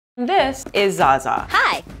This is Zaza.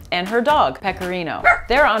 Hi. And her dog, Pecorino.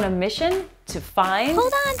 They're on a mission to find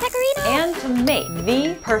Hold on, Pecorino. and to make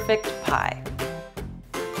the perfect pie.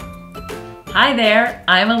 Hi there,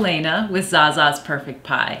 I'm Elena with Zaza's Perfect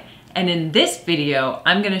Pie. And in this video,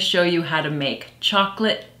 I'm gonna show you how to make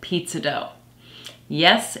chocolate pizza dough.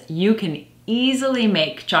 Yes, you can easily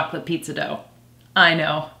make chocolate pizza dough. I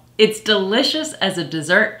know, it's delicious as a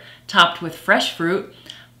dessert topped with fresh fruit,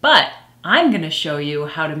 but I'm gonna show you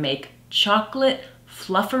how to make chocolate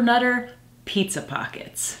Fluffernutter Pizza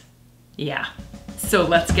Pockets. Yeah, so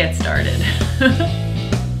let's get started.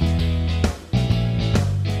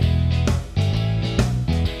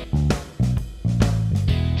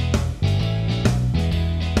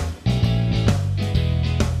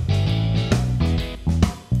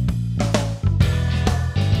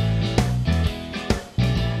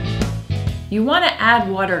 You want to add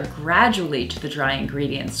water gradually to the dry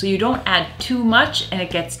ingredients so you don't add too much and it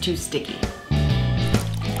gets too sticky.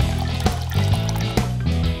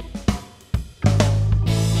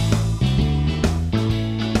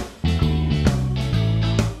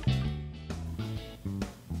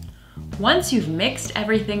 Once you've mixed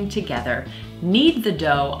everything together, knead the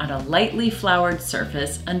dough on a lightly floured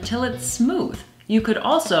surface until it's smooth. You could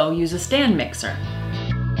also use a stand mixer.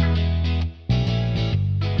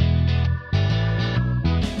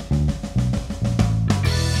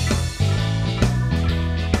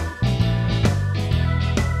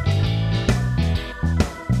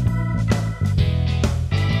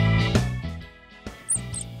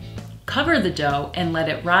 Cover the dough and let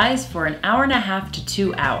it rise for an hour and a half to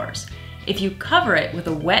 2 hours. If you cover it with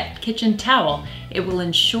a wet kitchen towel, it will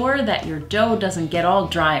ensure that your dough doesn't get all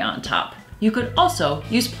dry on top. You could also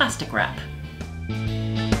use plastic wrap.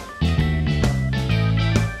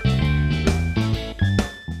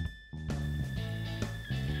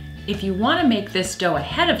 If you want to make this dough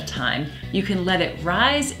ahead of time, you can let it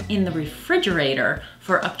rise in the refrigerator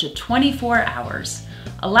for up to 24 hours.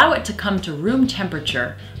 Allow it to come to room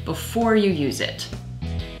temperature before you use it.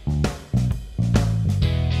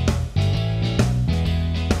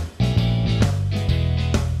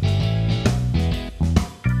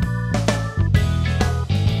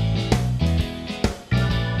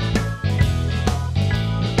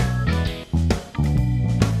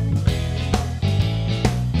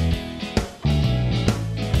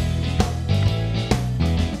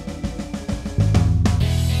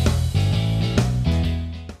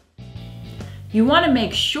 You want to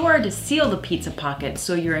make sure to seal the pizza pocket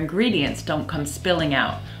so your ingredients don't come spilling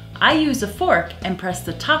out. I use a fork and press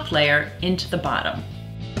the top layer into the bottom.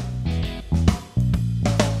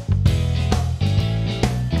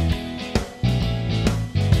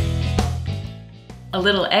 A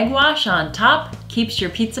little egg wash on top keeps your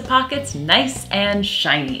pizza pockets nice and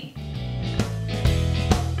shiny.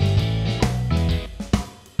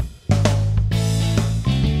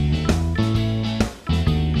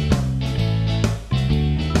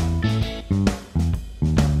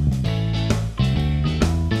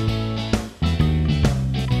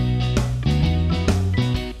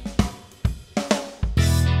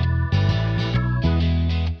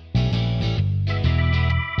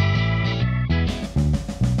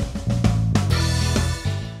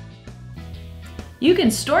 You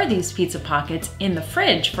can store these pizza pockets in the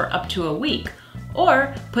fridge for up to a week,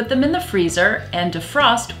 or put them in the freezer and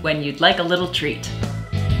defrost when you'd like a little treat.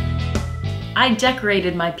 I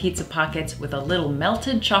decorated my pizza pockets with a little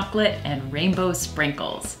melted chocolate and rainbow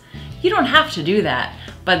sprinkles. You don't have to do that,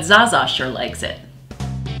 but Zaza sure likes it.